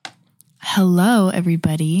Hello,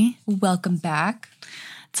 everybody. Welcome back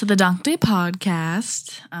to the Donk Day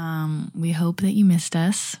podcast. We hope that you missed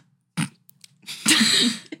us.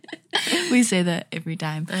 We say that every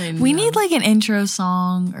time. We need like an intro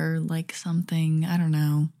song or like something. I don't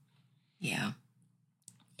know. Yeah.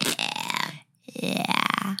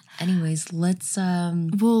 Yeah. Anyways, let's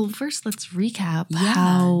well, first let's recap.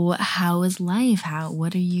 Yeah. How is life?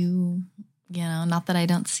 What are you not that I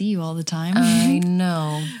don't see you all the time. I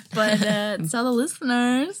know. But tell the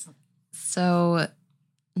listeners. So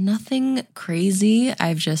nothing crazy.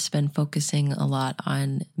 I've just been focusing a lot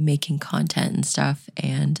on making content and stuff.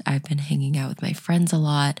 And I've been hanging out with my friends a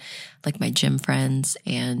lot, like my gym friends.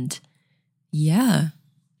 And yeah.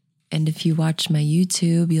 And if you watch my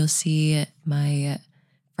YouTube, you'll see my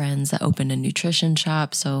friends that opened a nutrition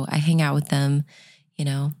shop. So I hang out with them,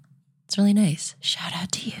 It's really nice. Shout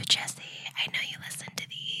out to you, Jesse. I know you listen to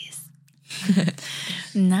these.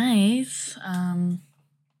 Nice.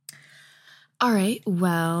 All right.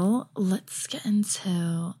 Well, let's get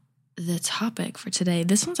into the topic for today.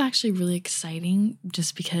 This one's actually really exciting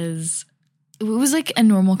just because it was like a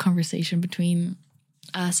normal conversation between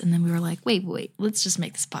us. And then we were like, wait, let's just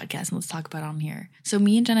make this podcast and let's talk about it on here. So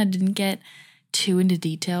me and Jenna didn't get too into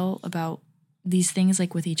detail about these things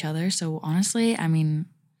like with each other. So honestly, I don't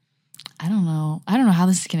know how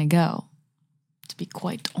this is going to go, to be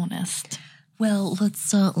quite honest. Well,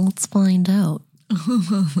 let's find out.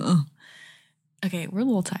 Okay, we're a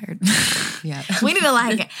little tired. Yeah. we need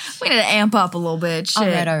to amp up a little bit.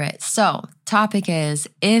 Shit. All right. So, topic is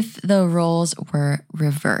if the roles were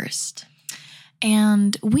reversed.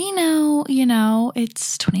 And we know,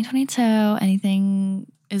 it's 2022. Anything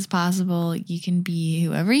is possible. You can be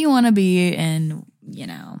whoever you want to be. And,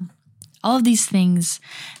 all of these things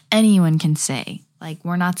anyone can say. Like,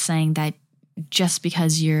 we're not saying that just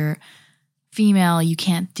because you're female, you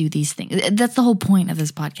can't do these things. That's the whole point of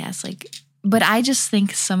this podcast. But I just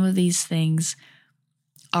think some of these things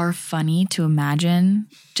are funny to imagine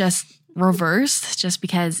just reversed, just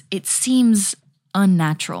because it seems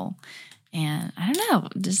unnatural. And I don't know,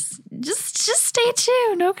 just stay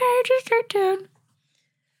tuned, okay? Just stay tuned.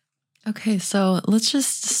 Okay, so let's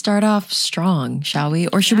just start off strong, shall we?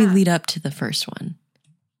 Or should we lead up to the first one?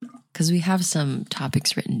 Because we have some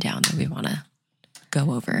topics written down that we want to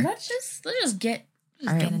go over. Let's just get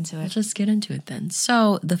into it. Let's just get into it then.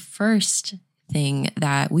 So the first thing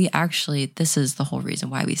that this is the whole reason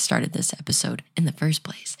why we started this episode in the first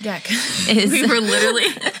place. Yeah, we were literally.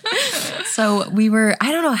 So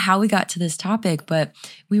I don't know how we got to this topic, but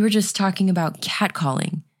we were just talking about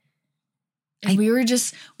catcalling. And we were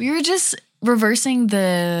just reversing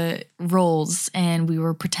the roles and we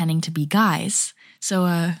were pretending to be guys.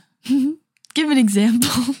 So give an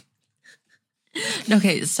example.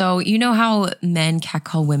 Okay, so you know how men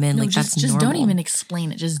catcall women? No, that's just normal. Don't even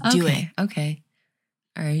explain it. Just do it. Okay.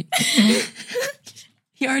 All right.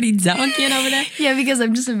 You already dunking over there? Yeah, because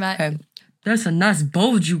I'm just imagining. Okay. That's a nice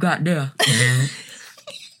bulge you got there.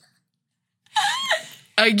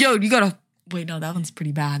 Hey, yo, you gotta... Wait, no, that one's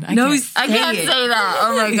pretty bad. I can't say that.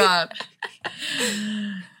 Oh, my God.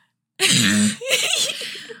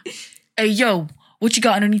 Hey, yo, what you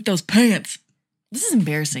got underneath those pants? This is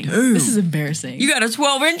embarrassing. Damn. This is embarrassing. You got a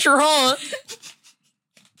 12-incher, huh?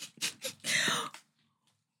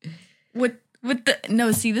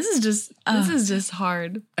 See, this is just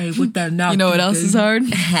hard. Hey, with that now. You know what else is hard?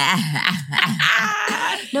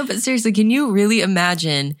 No, but seriously, can you really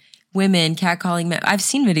imagine women catcalling men? I've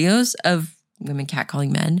seen videos of women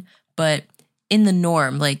catcalling men, but in the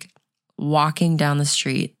norm, like walking down the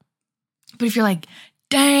street. But if you're like,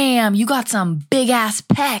 damn, you got some big ass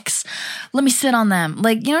pecs, let me sit on them.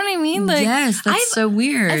 Like, you know what I mean? Like, yes, that's so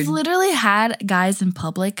weird. I've literally had guys in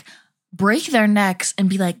public break their necks and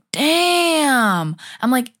be like, damn.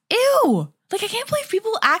 I'm like, ew. Like, I can't believe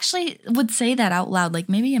people actually would say that out loud. Like,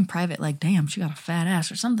 maybe in private, like, damn, she got a fat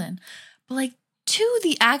ass or something. But like, to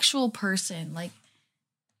the actual person, like,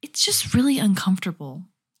 it's just really uncomfortable.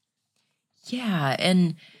 Yeah,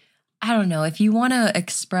 and I don't know, if you want to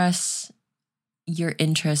express your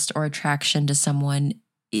interest or attraction to someone,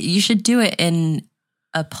 you should do it in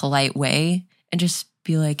a polite way and just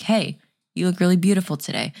be like, hey, you look really beautiful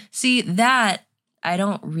today. See, that, I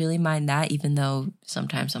don't really mind that, even though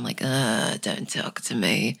sometimes I'm like, don't talk to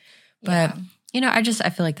me. But, I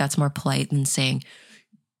feel like that's more polite than saying,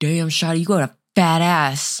 damn, shawty, you got a fat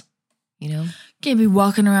ass, Can't be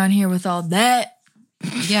walking around here with all that.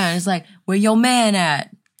 Yeah, and it's like, where your man at?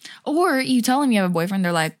 Or you tell them you have a boyfriend,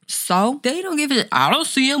 they're like, so? They don't give it. I don't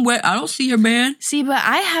see him. I don't see your man. See, but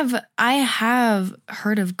I have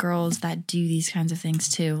heard of girls that do these kinds of things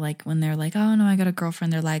too. Like when they're like, oh no, I got a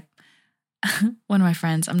girlfriend. They're like, one of my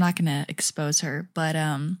friends, I'm not going to expose her, but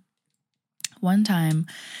one time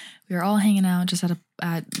we were all hanging out just at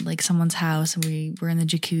like someone's house, and we were in the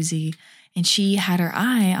jacuzzi, and she had her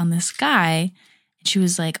eye on this guy, and she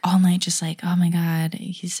was like all night just like, oh my God,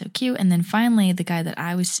 he's so cute. And then finally the guy that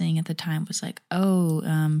I was seeing at the time was like, oh,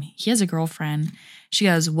 he has a girlfriend. She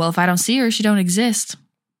goes, well, if I don't see her, she don't exist.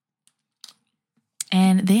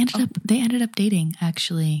 And they ended up dating,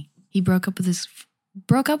 actually. He broke up with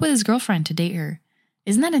his girlfriend to date her.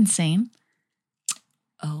 Isn't that insane?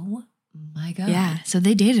 Oh my God. Yeah. So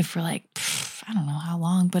they dated for like, I don't know how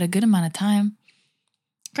long, but a good amount of time.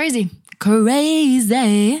 Crazy. That's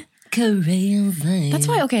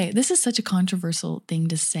why, okay, this is such a controversial thing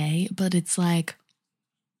to say, but it's like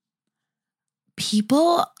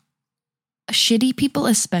shitty people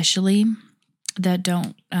especially, that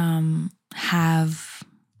don't have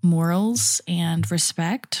morals and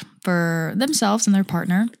respect for themselves and their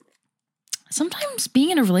partner, sometimes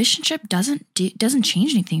being in a relationship doesn't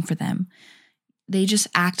change anything for them. They just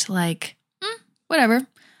act like, whatever,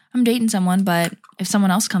 I'm dating someone, but if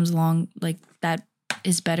someone else comes along like that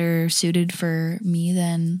is better suited for me,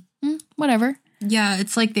 then whatever. Yeah,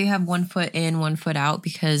 it's like they have one foot in, one foot out,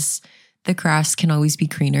 because the grass can always be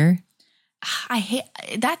greener. I hate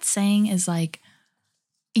that saying. Is like,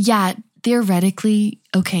 yeah, theoretically,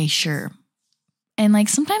 okay, sure. And like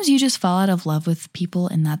sometimes you just fall out of love with people,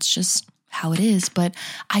 and that's just how it is. But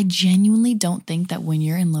I genuinely don't think that when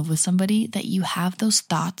you're in love with somebody that you have those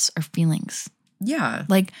thoughts or feelings. Yeah.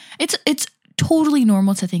 Like it's totally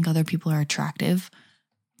normal to think other people are attractive.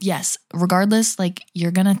 Yes, regardless, like you're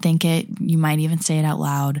going to think it. You might even say it out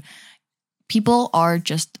loud. People are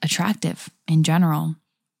just attractive in general.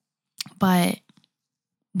 But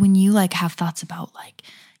when you like have thoughts about like,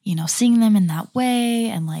 you know, seeing them in that way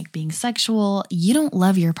and like being sexual, you don't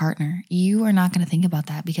love your partner. You are not going to think about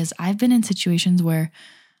that, because I've been in situations where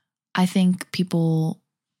I think people,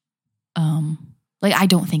 like I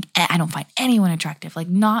don't find anyone attractive. Like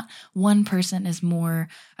not one person is more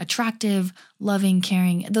attractive, loving,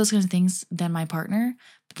 caring, those kinds of things than my partner.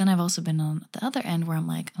 But then I've also been on the other end where I'm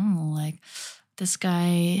like, oh, like this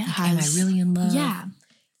guy has. Am I really in love? Yeah.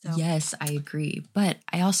 So. Yes, I agree. But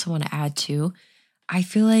I also want to add too, I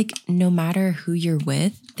feel like no matter who you're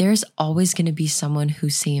with, there's always going to be someone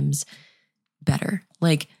who seems better.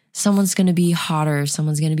 Like someone's going to be hotter,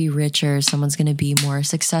 someone's going to be richer, someone's going to be more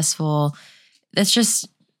successful. That's just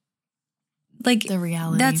like the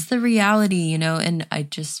reality. That's the reality, you know? And I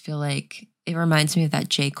just feel like it reminds me of that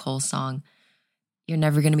J. Cole song. You're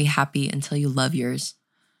never going to be happy until you love yours,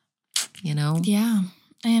 you know? Yeah.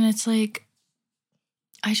 And it's like,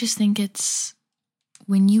 I just think it's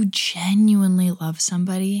when you genuinely love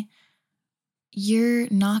somebody, you're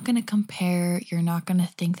not going to compare. You're not going to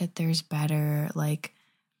think that there's better. Like,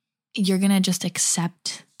 you're going to just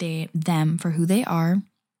accept them for who they are.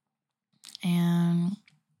 And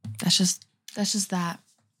that's just that.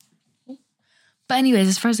 But anyways,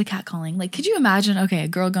 as far as the catcalling, like, could you imagine, okay, a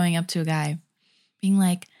girl going up to a guy being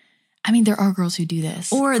like, I mean, there are girls who do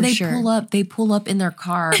this. Or they pull up in their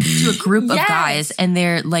car to a group of guys, and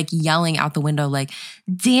they're like yelling out the window like,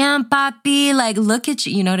 damn, papi, like, look at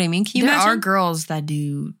you. You know what I mean? Can you imagine? There are girls that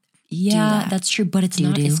do. Yeah, that's true. But it's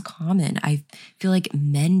not as common. I feel like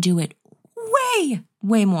men do it way,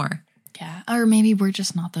 way more. Yeah. Or maybe we're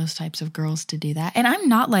just not those types of girls to do that. And I'm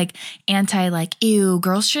not like anti like, ew,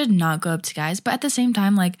 girls should not go up to guys. But at the same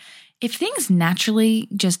time, like if things naturally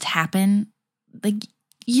just happen, like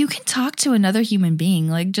you can talk to another human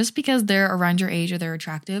being. Like just because they're around your age or they're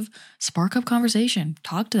attractive, spark up conversation.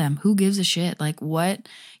 Talk to them. Who gives a shit? Like what?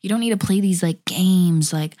 You don't need to play these like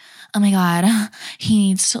games like, oh my God, he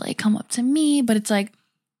needs to like come up to me. But it's like,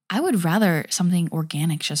 I would rather something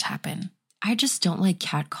organic just happen. I just don't like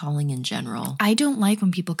catcalling in general. I don't like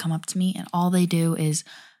when people come up to me and all they do is,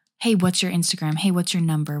 hey, what's your Instagram? Hey, what's your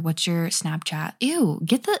number? What's your Snapchat? Ew,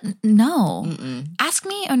 no. Mm-mm. Ask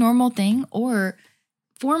me a normal thing or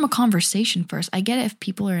form a conversation first. I get it if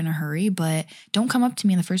people are in a hurry, but don't come up to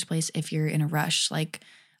me in the first place if you're in a rush. Like,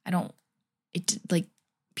 like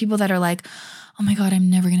people that are like, oh my God, I'm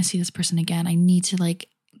never going to see this person again. I need to like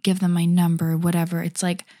give them my number, whatever. It's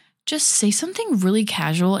like, just say something really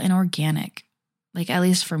casual and organic. Like, at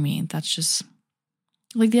least for me, that's just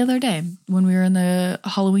like the other day when we were in the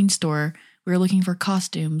Halloween store, we were looking for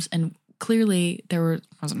costumes and clearly there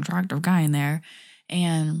was an attractive guy in there.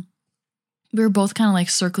 And we were both kind of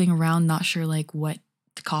like circling around, not sure like what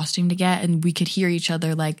costume to get. And we could hear each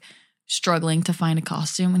other like struggling to find a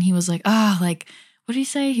costume. And he was like, like, what did he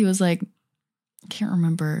say? He was like, I can't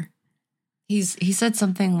remember. He said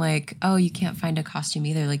something like, "Oh, you can't find a costume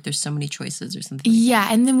either. Like, there's so many choices or something." Yeah,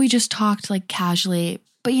 and then we just talked like casually.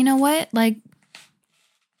 But you know what? Like,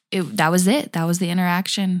 that was it. That was the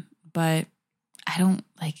interaction. But I don't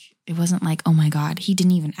like. It wasn't like, oh my god, he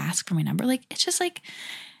didn't even ask for my number. Like, it's just like,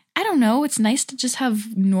 I don't know. It's nice to just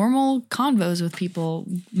have normal convos with people,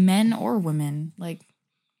 men or women. Like,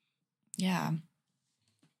 yeah.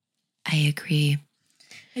 I agree.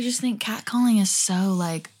 I just think catcalling is so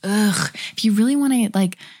like, ugh. If you really want to,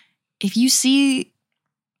 like, if you see,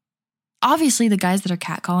 obviously the guys that are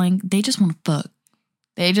catcalling, they just want to fuck.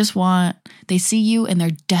 They see you and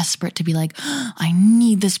they're desperate to be like, oh, I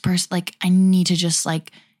need this person. Like, I need to just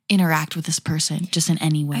like interact with this person just in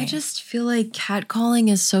any way. I just feel like catcalling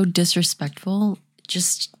is so disrespectful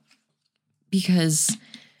just because,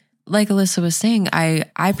 like Alyssa was saying,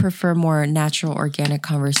 I prefer more natural, organic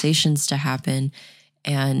conversations to happen.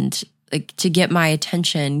 And like to get my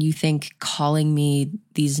attention, you think calling me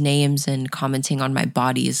these names and commenting on my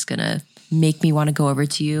body is going to make me want to go over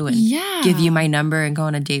to you and give you my number and go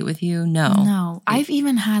on a date with you? No. I've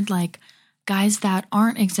even had like guys that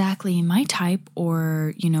aren't exactly my type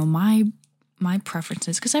or, you know, my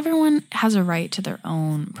preferences, because everyone has a right to their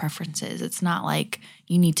own preferences. It's not like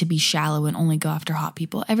you need to be shallow and only go after hot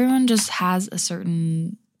people. Everyone just has a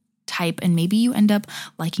certain type, and maybe you end up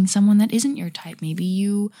liking someone that isn't your type. Maybe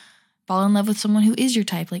you fall in love with someone who is your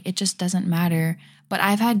type. Like, it just doesn't matter. But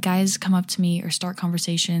I've had guys come up to me or start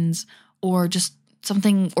conversations, or just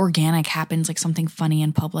something organic happens, like something funny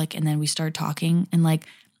in public, and then we start talking and like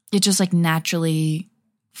it just like naturally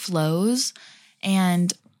flows.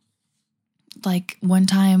 And like one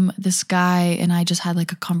time this guy and I just had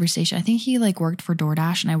like a conversation. I think he like worked for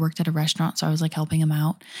DoorDash and I worked at a restaurant, so I was like helping him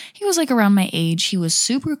out. He was like around my age. He was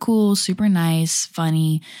super cool, super nice,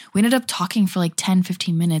 funny. We ended up talking for like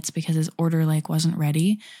 10-15 minutes because his order like wasn't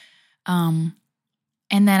ready. And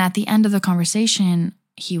then at the end of the conversation,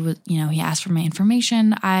 he was, you know, he asked for my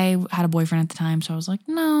information. I had a boyfriend at the time, so I was like,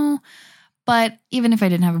 no. But even if I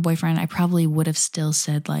didn't have a boyfriend, I probably would have still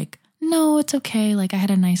said like, no, it's okay. Like, I had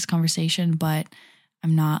a nice conversation, but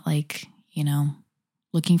I'm not like, you know,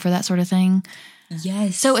 looking for that sort of thing.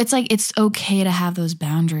 Yes. So it's like, it's okay to have those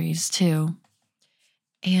boundaries too.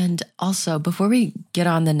 And also, before we get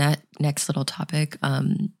on the next little topic,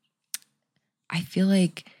 I feel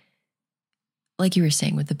like you were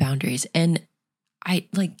saying with the boundaries, and I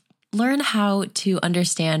like learn how to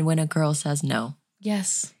understand when a girl says no.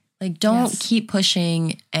 Yes. Like, don't keep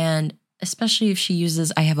pushing. And especially if she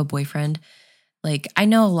uses, I have a boyfriend. Like, I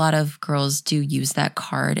know a lot of girls do use that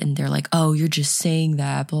card and they're like, oh, you're just saying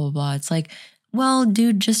that, blah, blah, blah. It's like, well,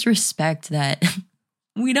 dude, just respect that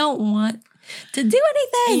we don't want to do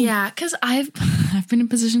anything. Yeah, because I've been in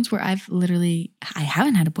positions where I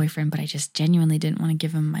haven't had a boyfriend, but I just genuinely didn't want to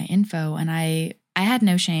give him my info. And I had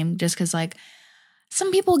no shame, just because like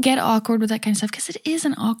some people get awkward with that kind of stuff because it is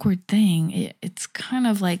an awkward thing. It's kind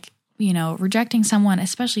of like, you know, rejecting someone,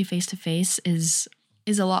 especially face to face, is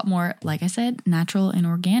a lot more, like I said, natural and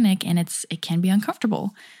organic, and it can be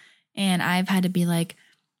uncomfortable. And I've had to be like,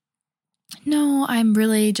 no, I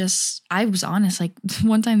was honest. Like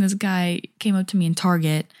one time this guy came up to me in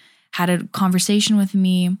Target, had a conversation with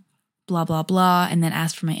me, blah, blah, blah, and then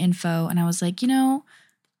asked for my info. And I was like, I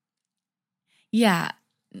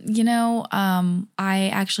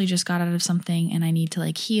actually just got out of something and I need to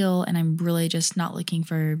like heal, and I'm really just not looking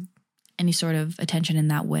for any sort of attention in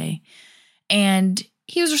that way. And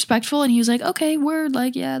he was respectful and he was like, okay, word,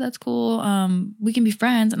 like, yeah, that's cool. We can be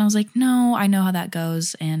friends. And I was like, no, I know how that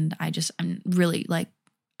goes. And I'm really like,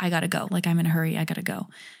 I gotta go. Like, I'm in a hurry. I gotta go.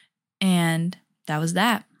 And that was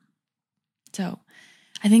that. So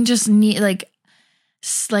I think just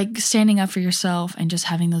like standing up for yourself and just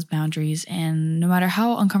having those boundaries. And no matter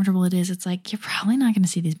how uncomfortable it is, it's like, you're probably not going to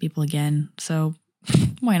see these people again. So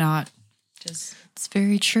why not? It's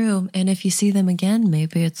very true. And if you see them again,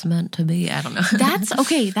 maybe it's meant to be. I don't know. That's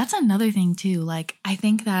okay. That's another thing too. Like, I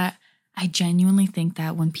genuinely think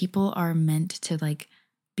that when people are meant to like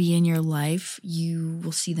be in your life, you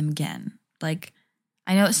will see them again. Like,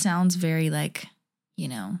 I know it sounds very like,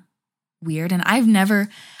 weird. And I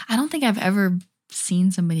don't think I've ever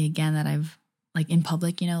seen somebody again that I've like in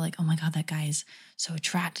public, like, oh my God, that guy is so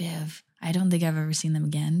attractive. I don't think I've ever seen them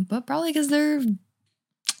again, but probably because they're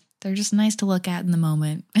just nice to look at in the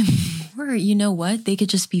moment. Or you know what? They could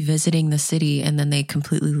just be visiting the city and then they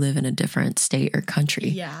completely live in a different state or country.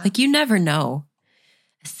 Yeah. Like, you never know.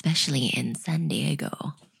 Especially in San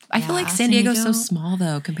Diego. I feel like San Diego's so small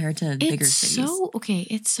though compared to bigger cities.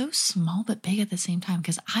 It's so small but big at the same time,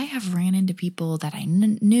 because I have ran into people that I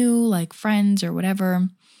knew, like friends or whatever.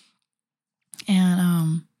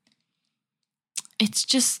 And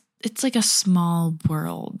it's like a small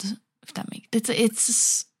world, if that makes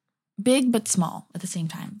it's big but small at the same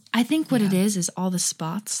time. I think what it is all the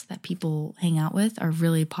spots that people hang out with are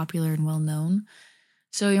really popular and well known.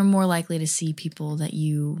 So you're more likely to see people that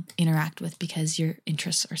you interact with because your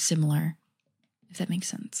interests are similar, if that makes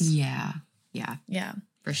sense. Yeah.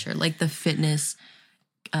 For sure. Like the fitness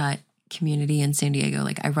community in San Diego,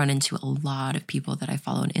 like I run into a lot of people that I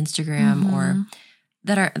follow on Instagram or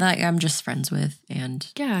that I'm just friends with. And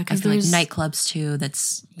because I feel like nightclubs too,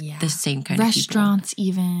 that's the same kind of people. Restaurants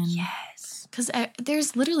even. Yes. Because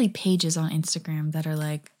there's literally pages on Instagram that are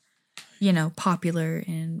like, you know, popular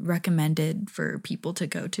and recommended for people to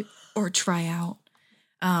go to or try out.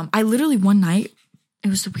 I literally one night, it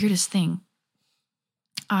was the weirdest thing.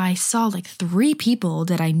 I saw like 3 people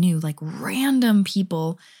that I knew, like random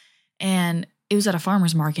people, and it was at a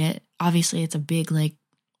farmer's market. Obviously, it's a big, like,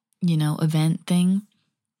 you know, event thing.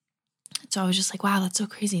 So I was just like, wow, that's so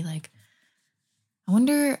crazy. Like, I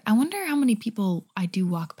wonder how many people I do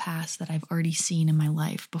walk past that I've already seen in my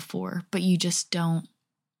life before, but you just don't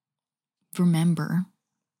remember,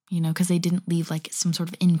 you know, because they didn't leave like some sort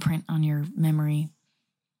of imprint on your memory.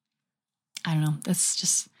 I don't know. That's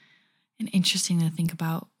just an interesting thing to think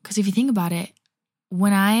about. Because if you think about it,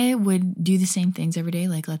 when I would do the same things every day,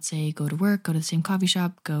 like let's say go to work, go to the same coffee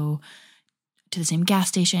shop, go to the same gas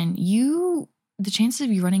station, the chances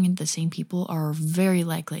of you running into the same people are very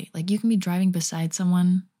likely. Like you can be driving beside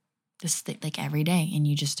someone like every day and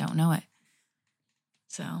you just don't know it.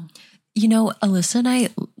 So, you know, Alyssa and I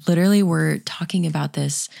literally were talking about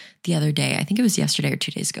this the other day. I think it was yesterday or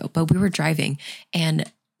 2 days ago, but we were driving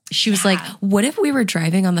and she was like, what if we were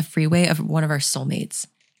driving on the freeway of one of our soulmates?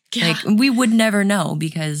 Yeah. Like we would never know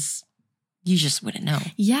because you just wouldn't know.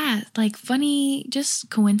 Yeah. Like funny, just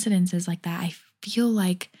coincidences like that. I feel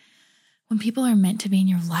like when people are meant to be in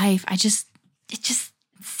your life, it just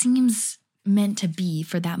seems meant to be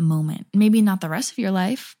for that moment. Maybe not the rest of your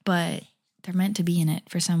life, but they're meant to be in it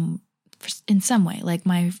in some way. Like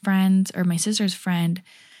my friend or my sister's friend,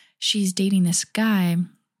 she's dating this guy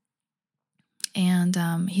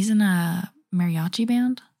and he's in a mariachi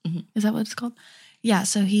band. Mm-hmm. Is that what it's called? Yeah.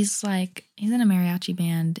 So he's in a mariachi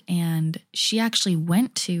band and she actually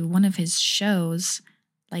went to one of his shows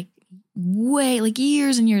like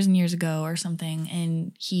years and years and years ago or something.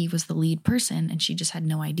 And he was the lead person and she just had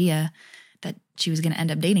no idea that she was going to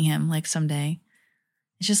end up dating him like someday.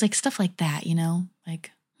 It's just like stuff like that, you know,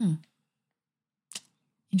 like,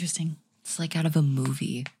 interesting. It's like out of a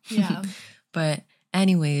movie. Yeah. But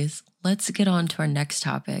anyways, let's get on to our next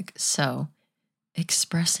topic. So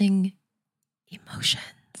expressing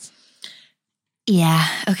emotions. Yeah.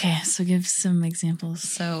 Okay. So give some examples.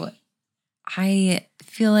 So I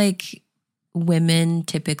feel like women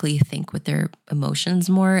typically think with their emotions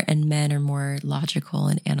more and men are more logical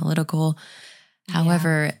and analytical. Yeah.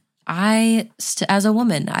 However, as a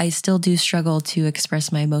woman, I still do struggle to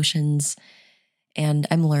express my emotions and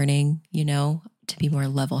I'm learning, you know, to be more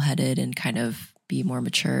level-headed and kind of be more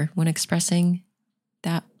mature when expressing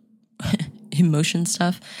that emotion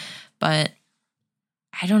stuff. But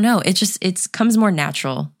I don't know. It comes more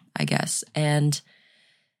natural, I guess. And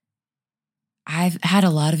I've had a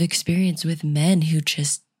lot of experience with men who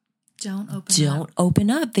just don't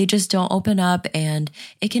open up. They just don't open up. And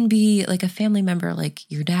it can be like a family member,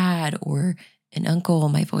 like your dad or an uncle.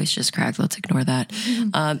 My voice just cracked. Let's ignore that.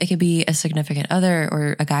 Mm-hmm. It can be a significant other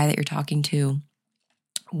or a guy that you're talking to,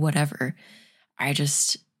 whatever. I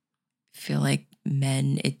just feel like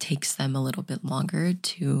men, it takes them a little bit longer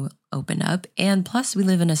to open up. And plus we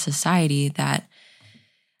live in a society that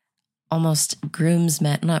almost conditions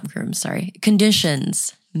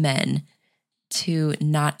men to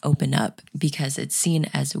not open up because it's seen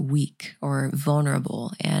as weak or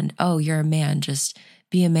vulnerable. And, oh, you're a man, just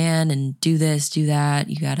be a man and do this, do that.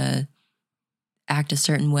 You got to act a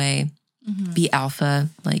certain way, be alpha.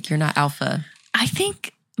 Like you're not alpha. I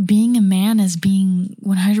think being a man is being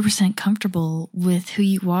 100% comfortable with who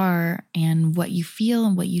you are and what you feel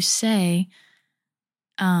and what you say.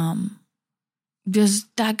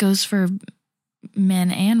 Just that goes for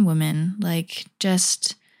men and women. Like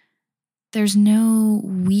just there's no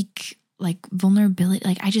weak like vulnerability.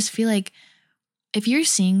 Like I just feel like if you're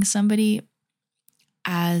seeing somebody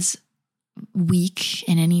as weak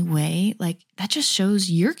in any way, like that just shows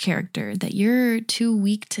your character, that you're too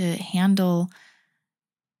weak to handle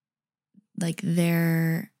like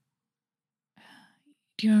their,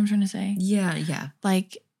 do you know what I'm trying to say? Yeah.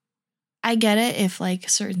 Like I get it if like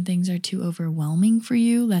certain things are too overwhelming for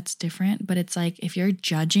you, that's different. But it's like if you're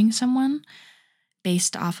judging someone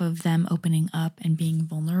based off of them opening up and being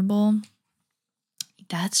vulnerable,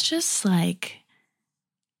 that's just like,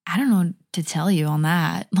 I don't know to tell you on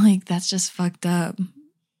that. Like, that's just fucked up,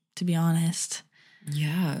 to be honest.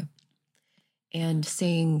 Yeah. And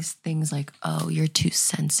saying things like, oh, you're too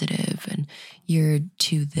sensitive and you're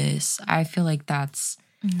too this. I feel like that's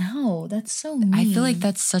so mean. I feel like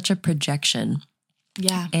that's such a projection.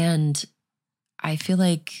 Yeah. And I feel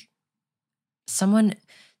like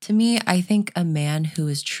to me, I think a man who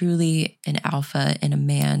is truly an alpha and a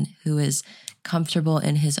man who is comfortable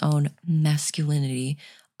in his own masculinity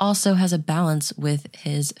also has a balance with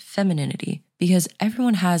his femininity, because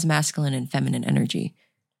everyone has masculine and feminine energy.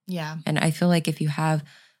 Yeah. And I feel like if you have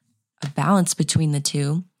a balance between the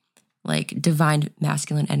two, like divine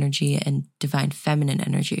masculine energy and divine feminine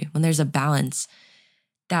energy, when there's a balance,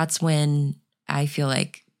 that's when I feel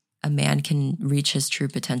like a man can reach his true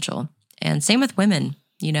potential. And same with women,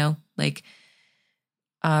 like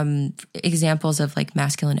examples of like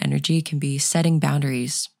masculine energy can be setting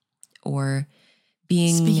boundaries or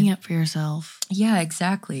speaking up for yourself. Yeah,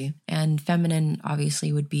 exactly. And feminine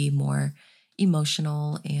obviously would be more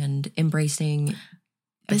emotional and embracing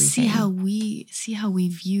but everything. see how we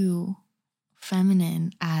view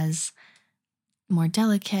feminine as more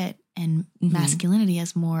delicate and masculinity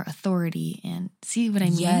as more authority. And see what I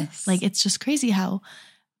mean? Yes. Like, it's just crazy how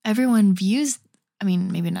everyone views, I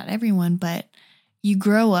mean, maybe not everyone, but you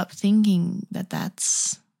grow up thinking that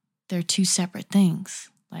they're two separate things.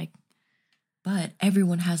 Like, but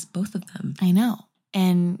everyone has both of them. I know.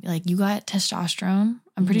 And like, you got testosterone.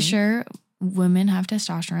 I'm pretty sure women have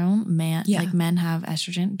testosterone. Like men have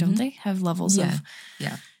estrogen. Don't they have levels of?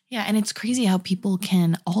 Yeah. Yeah. And it's crazy how people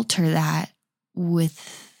can alter that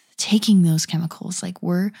with taking those chemicals. Like,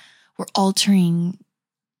 we're altering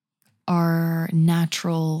our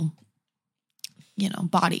natural,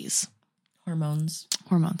 bodies. Hormones.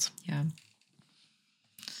 Yeah.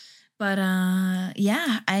 But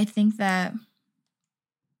yeah, I think that,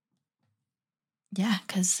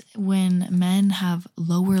 because when men have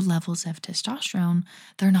lower levels of testosterone,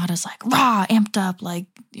 they're not as like raw, amped up, like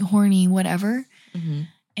horny, whatever.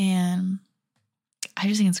 And I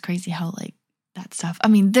just think it's crazy how like that stuff. I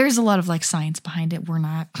mean, there's a lot of like science behind it. We're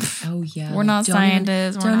not. Oh yeah, we're not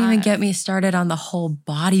scientists. Don't even get me started on the whole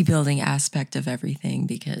bodybuilding aspect of everything,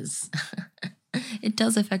 because it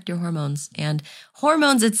does affect your hormones, and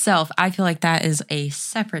hormones itself. I feel like that is a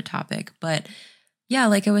separate topic, but yeah,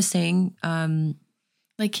 like I was saying,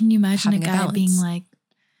 like, can you imagine a guy being like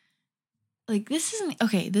this isn't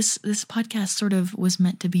okay. This podcast sort of was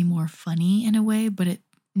meant to be more funny in a way, but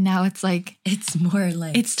now it's like it's more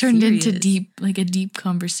like it's turned serious. into a deep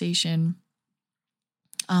conversation.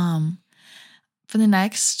 For the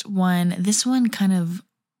next one, this one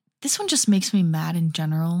just makes me mad in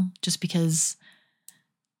general, just because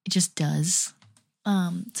it just does.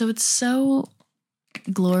 So it's so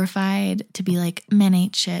glorified to be like, men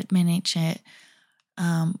ain't shit. Because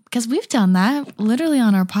we've done that literally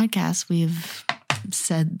on our podcast. We've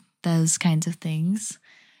said those kinds of things.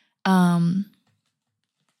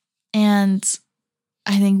 And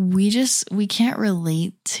I think we can't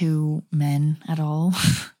relate to men at all.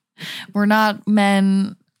 We're not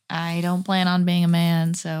men. I don't plan on being a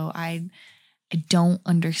man, so I don't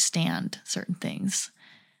understand certain things.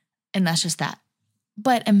 And that's just that.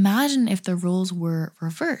 But imagine if the roles were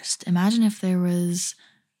reversed. Imagine if there was,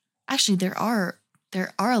 actually there are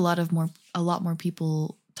a lot more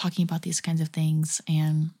people talking about these kinds of things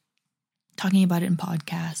and talking about it in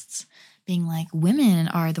podcasts, being like, women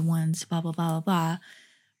are the ones, blah, blah, blah, blah, blah.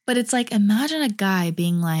 But it's like, imagine a guy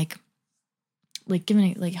being like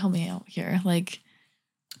giving it, like, help me out here. Like,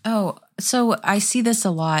 oh, so I see this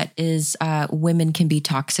a lot is women can be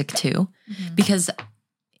toxic too, because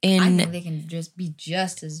I think they can just be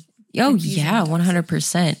just as. Oh yeah,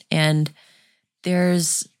 100%. And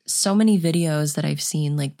there's so many videos that I've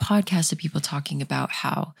seen, like podcasts of people talking about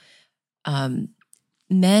how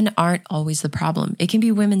men aren't always the problem. It can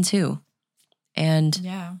be women too. And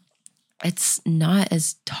it's not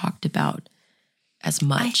as talked about as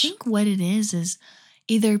much. I think what it is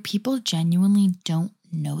either people genuinely don't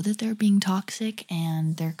know that they're being toxic,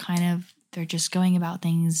 and they're just going about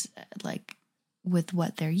things like with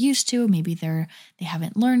what they're used to. Maybe they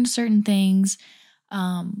haven't learned certain things.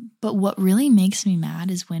 But what really makes me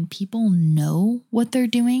mad is when people know what they're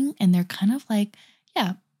doing and they're kind of like,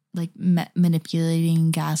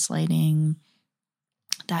 manipulating, gaslighting,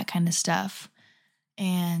 that kind of stuff.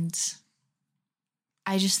 And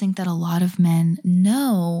I just think that a lot of men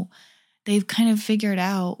know, they've kind of figured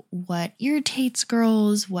out what irritates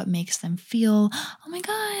girls, what makes them feel, oh my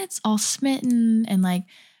God, it's all smitten. And like,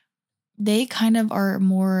 they kind of are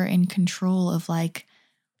more in control of like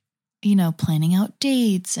planning out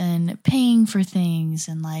dates and paying for things,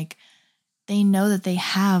 and like they know that they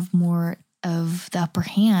have more of the upper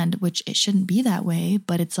hand, which it shouldn't be that way,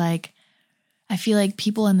 but it's like I feel like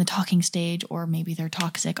people in the talking stage, or maybe they're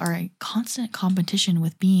toxic, are in constant competition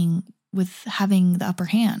with having the upper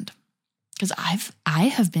hand. Because I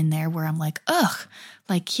have been there where I'm like, ugh,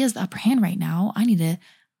 like he has the upper hand right now. I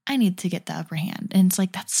need to get the upper hand. And it's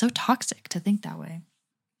like, that's so toxic to think that way.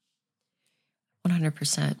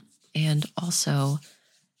 100%. And also,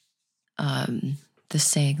 the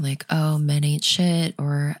saying like, oh, men ain't shit,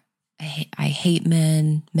 or I hate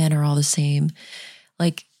men. Men are all the same.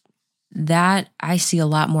 Like that, I see a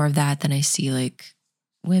lot more of that than I see like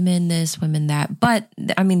women this, women that. But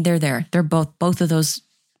I mean, they're there. They're both of those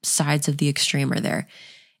sides of the extreme are there.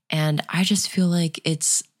 And I just feel like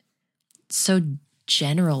it's so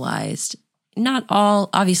generalized.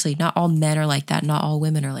 Obviously, not all men are like that. Not all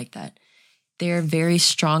women are like that. They're very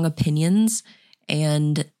strong opinions.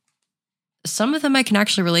 And some of them I can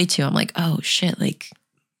actually relate to. I'm like, oh shit, like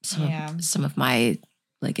some of my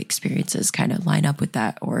like experiences kind of line up with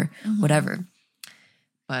that or whatever.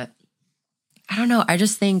 But I don't know. I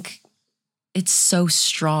just think it's so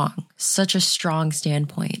strong, such a strong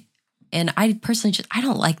standpoint. And I personally I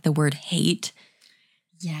don't like the word hate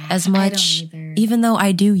as much, even though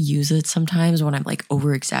I do use it sometimes when I'm like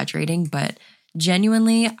over exaggerating. But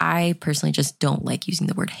genuinely, I personally just don't like using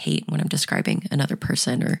the word hate when I'm describing another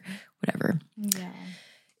person or whatever. Yeah.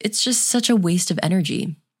 It's just such a waste of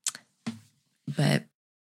energy. But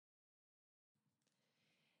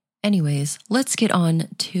anyways, let's get on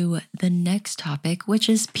to the next topic, which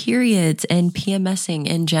is periods and PMSing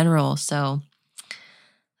in general. So,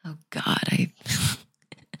 oh God, I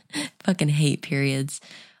fucking hate periods.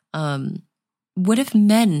 What if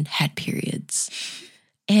men had periods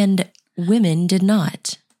and women did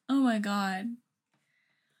not? Oh my God.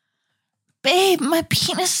 Babe, my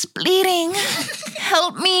penis is bleeding.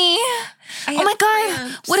 Help me. Oh my God.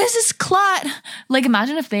 Cramps. What is this clot? Like,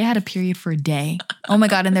 imagine if they had a period for a day. Oh my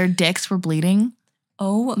God. And their dicks were bleeding.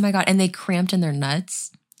 Oh my God. And they cramped in their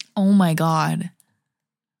nuts. Oh my God.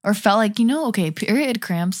 Or felt like, okay, period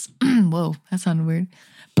cramps. Whoa, that sounded weird.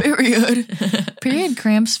 Period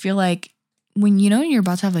cramps feel like when you're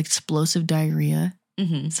about to have like explosive diarrhea.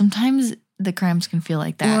 Mm-hmm. Sometimes the cramps can feel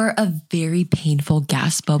like that. Or a very painful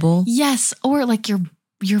gas bubble. Yes. Or like your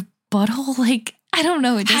butthole, like, I don't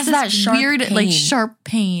know. It just has that sharp weird, pain. Like sharp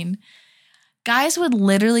pain. Guys would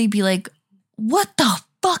literally be like, what the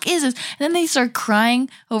fuck is this? And then they start crying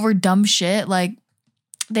over dumb shit. Like,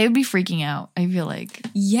 they would be freaking out, I feel like.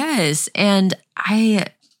 Yes. And I,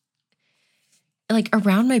 like,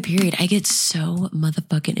 around my period, I get so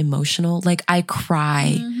motherfucking emotional. Like, I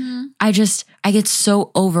cry. Mm-hmm. I get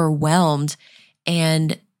so overwhelmed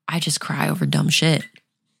and I just cry over dumb shit.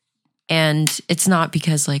 And it's not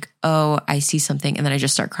because like, oh, I see something and then I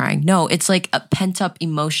just start crying. No, it's like a pent up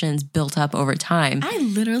emotions built up over time. I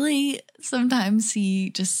literally sometimes see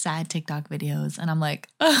just sad TikTok videos and I'm like,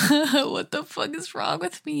 what the fuck is wrong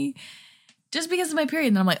with me? Just because of my period.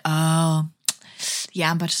 And then I'm like, oh, yeah,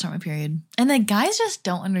 I'm about to start my period. And the guys just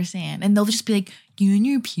don't understand. And they'll just be like, you're in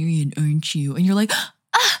your period, aren't you? And you're like,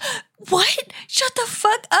 what? Shut the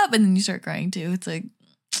fuck up. And then you start crying too. It's like.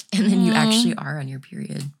 And then you actually are on your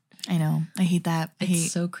period. I know. I hate that.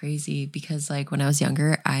 It's so crazy because like when I was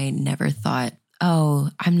younger, I never thought, oh,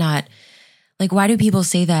 I'm not. Like, why do people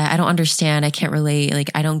say that? I don't understand. I can't relate. Like,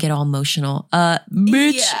 I don't get all emotional.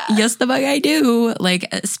 Bitch, yeah. Yes, the fuck I do. Like,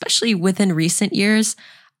 especially within recent years,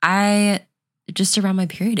 just around my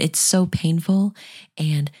period, it's so painful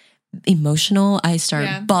and emotional. I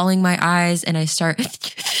start bawling my eyes and I start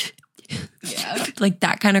like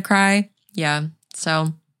that kind of cry. Yeah.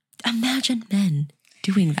 So imagine men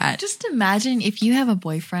doing that. Just imagine if you have a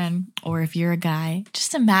boyfriend or if you're a guy,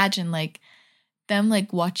 just imagine like them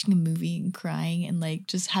like watching a movie and crying and like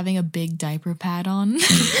just having a big diaper pad on.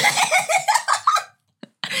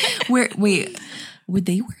 Wait, would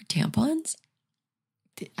they wear tampons?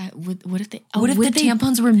 What if the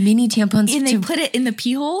tampons were mini tampons and they put it in the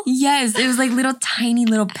pee hole? Yes, it was like tiny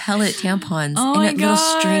little pellet tampons. Oh my and God.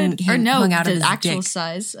 Little string hung out of his actual dick.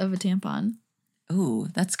 Size of a tampon. Ooh,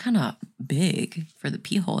 that's kind of big for the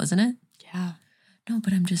pee hole, isn't it? Yeah. No,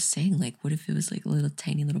 but I'm just saying, like, what if it was like a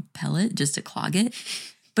tiny little pellet just to clog it?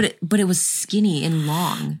 But it was skinny and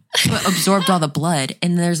long, so it absorbed all the blood,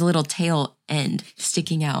 and there's a little tail end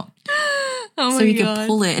sticking out. Oh my so you God. can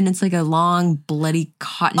pull it, and it's like a long, bloody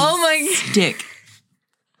cotton stick.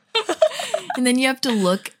 And then you have to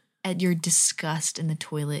look at your disgust in the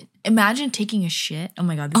toilet. Imagine taking a shit. Oh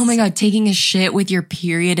my God. Oh my God, taking a shit with your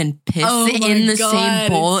period and piss in the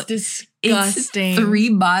same bowl. It's disgusting. It's 3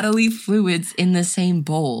 bodily fluids in the same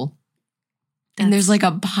bowl. And there's like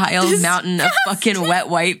a piled mountain of fucking wet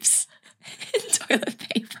wipes and toilet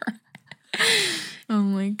paper. Oh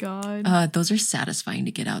my God. Those are satisfying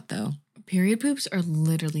to get out though. Period poops are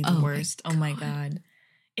literally the worst. Oh my God.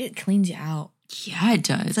 It cleans you out. Yeah, it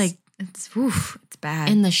does. It's like, it's bad.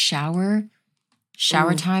 In the shower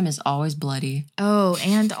time is always bloody. Oh,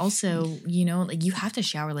 and also, you know, like you have to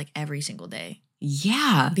shower like every single day.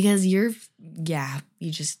 Yeah. Because Yeah,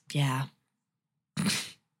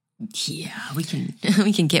 we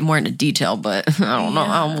can get more into detail, but I don't know.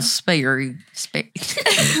 I will spare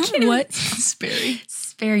what?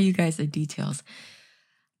 Spare you guys the details.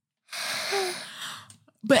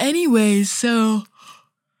 But anyways, so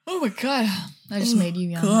oh my God. I just made you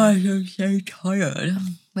yawn. God, I'm so tired.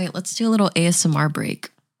 Wait, let's do a little ASMR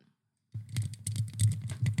break.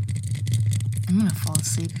 I'm gonna fall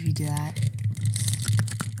asleep if you do that.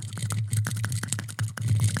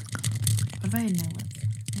 What if I had no lips?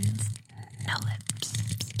 No lips.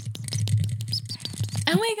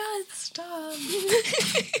 Oh my God, stop.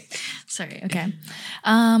 Sorry, okay.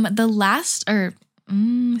 The last, I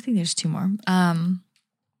think there's 2 more.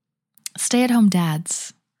 Stay-at-home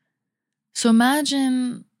dads. So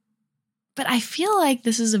imagine, but I feel like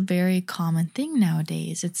this is a very common thing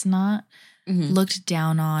nowadays. It's not looked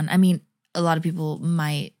down on. I mean, a lot of people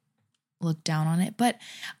might look down on it, but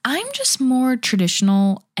I'm just more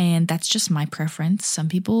traditional, and that's just my preference. Some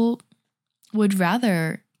people would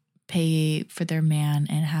rather pay for their man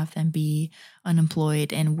and have them be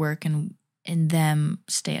unemployed and work and them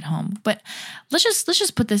stay at home. But let's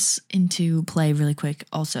just put this into play really quick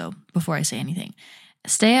also before I say anything.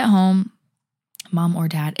 Stay at home, mom or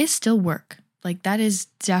dad, is still work. Like that is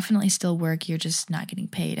definitely still work. You're just not getting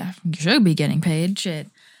paid. You should be getting paid, shit.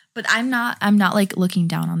 But I'm not like looking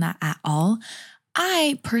down on that at all.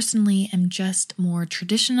 I personally am just more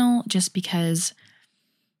traditional just because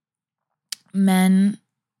men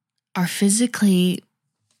are physically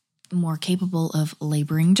more capable of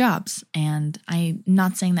laboring jobs. And I'm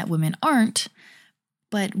not saying that women aren't,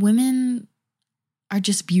 but women are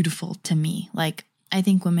just beautiful to me. Like, I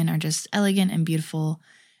think women are just elegant and beautiful.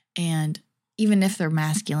 And even if they're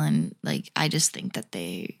masculine, like, I just think that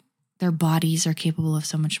their bodies are capable of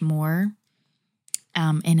so much more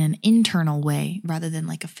in an internal way rather than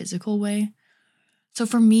like a physical way. So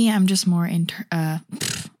for me, I'm just more internal.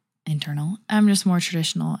 I'm just more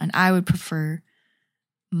traditional. And I would prefer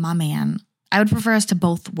us to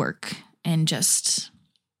both work and just,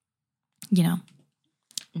 you know,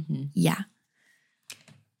 yeah.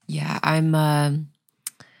 Yeah, I'm,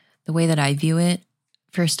 the way that I view it,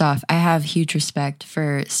 first off, I have huge respect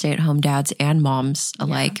for stay-at-home dads and moms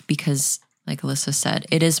alike because, like Alyssa said,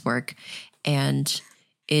 it is work and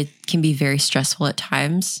it can be very stressful at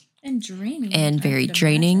times. And draining. And very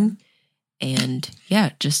draining. And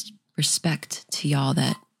yeah, just respect to y'all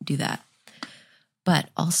that do that. But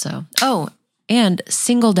also, and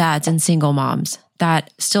single dads and single moms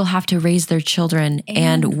that still have to raise their children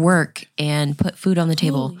and work and put food on the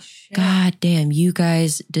table. God damn, you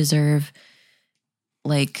guys deserve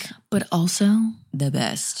but also the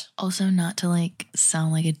best. Also, not to like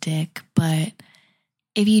sound like a dick, but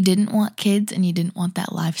if you didn't want kids and you didn't want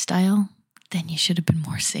that lifestyle, then you should have been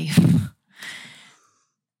more safe.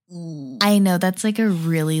 I know that's like a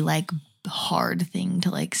really like hard thing to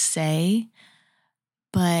like say,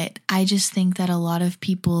 but I just think that a lot of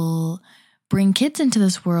people bring kids into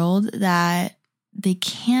this world that they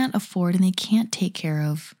can't afford and they can't take care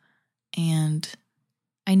of. And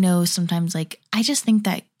I know sometimes, like, I just think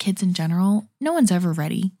that kids in general, no one's ever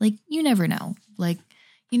ready. Like, you never know. Like,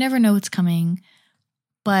 you never know what's coming.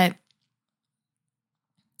 But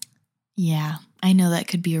yeah, I know that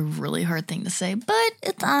could be a really hard thing to say, but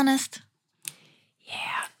it's honest.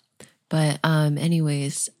 Yeah. But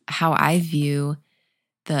anyways, how I view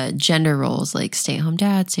the gender roles, like stay-at-home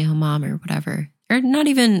dad, stay-at-home mom, or whatever, or not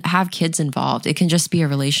even have kids involved. It can just be a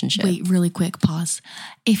relationship. Wait, really quick, pause.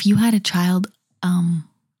 If you had a child,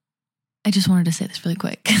 I just wanted to say this really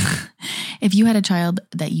quick. If you had a child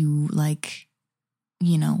that you like,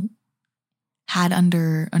 you know, had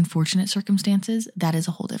under unfortunate circumstances, that is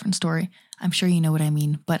a whole different story. I'm sure you know what I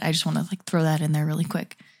mean, but I just want to like throw that in there really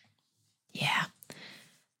quick. Yeah.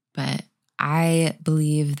 But I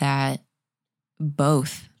believe that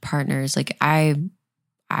both partners, like I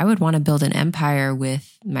would want to build an empire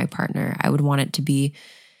with my partner. I would want it to be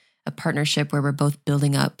a partnership where we're both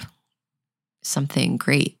building up something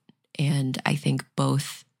great. And I think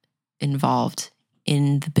both involved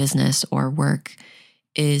in the business or work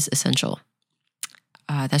is essential.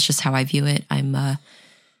 That's just how I view it. I'm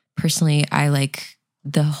personally, I like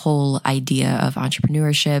the whole idea of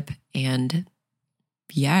entrepreneurship. And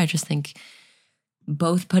yeah, I just think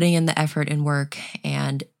both putting in the effort in work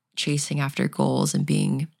and chasing after goals and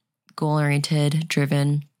being goal-oriented,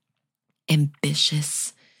 driven,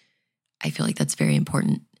 ambitious, I feel like that's very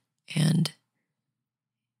important. And,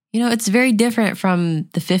 it's very different from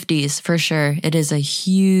the 50s for sure. It is a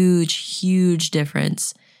huge, huge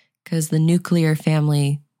difference because the nuclear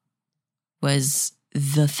family was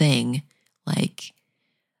the thing. Like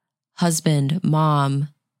husband, mom,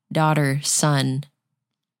 daughter, son.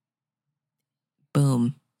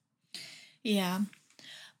 Boom. Yeah.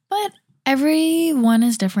 But everyone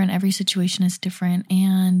is different. Every situation is different.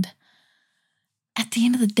 And at the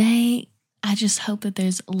end of the day, I just hope that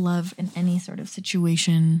there's love in any sort of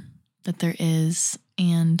situation that there is.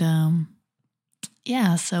 And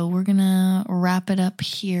yeah, so we're going to wrap it up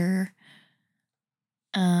here.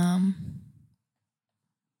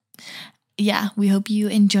 Yeah, we hope you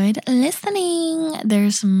enjoyed listening.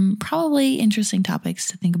 There's some probably interesting topics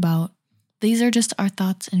to think about. These are just our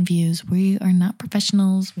thoughts and views. We are not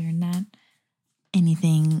professionals. We are not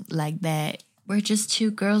anything like that. We're just two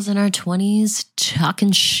girls in our 20s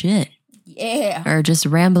talking shit. Yeah. Or just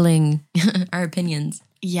rambling our opinions.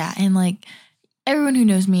 Yeah, and like everyone who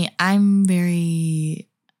knows me, I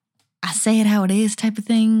say it how it is type of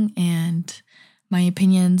thing. And my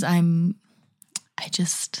opinions,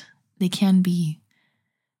 they can be,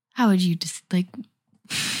 how would you just like...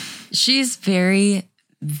 She's very,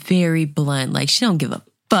 very blunt. Like she don't give a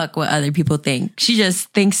fuck what other people think. She just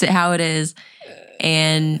thinks it how it is.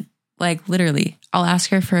 And like literally, I'll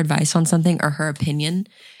ask her for advice on something or her opinion.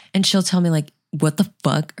 And she'll tell me like, what the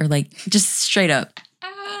fuck? Or like, just straight up.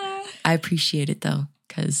 I appreciate it though.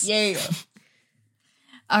 Cause yeah.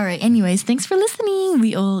 All right. Anyways, thanks for listening.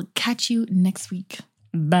 We will catch you next week.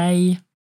 Bye.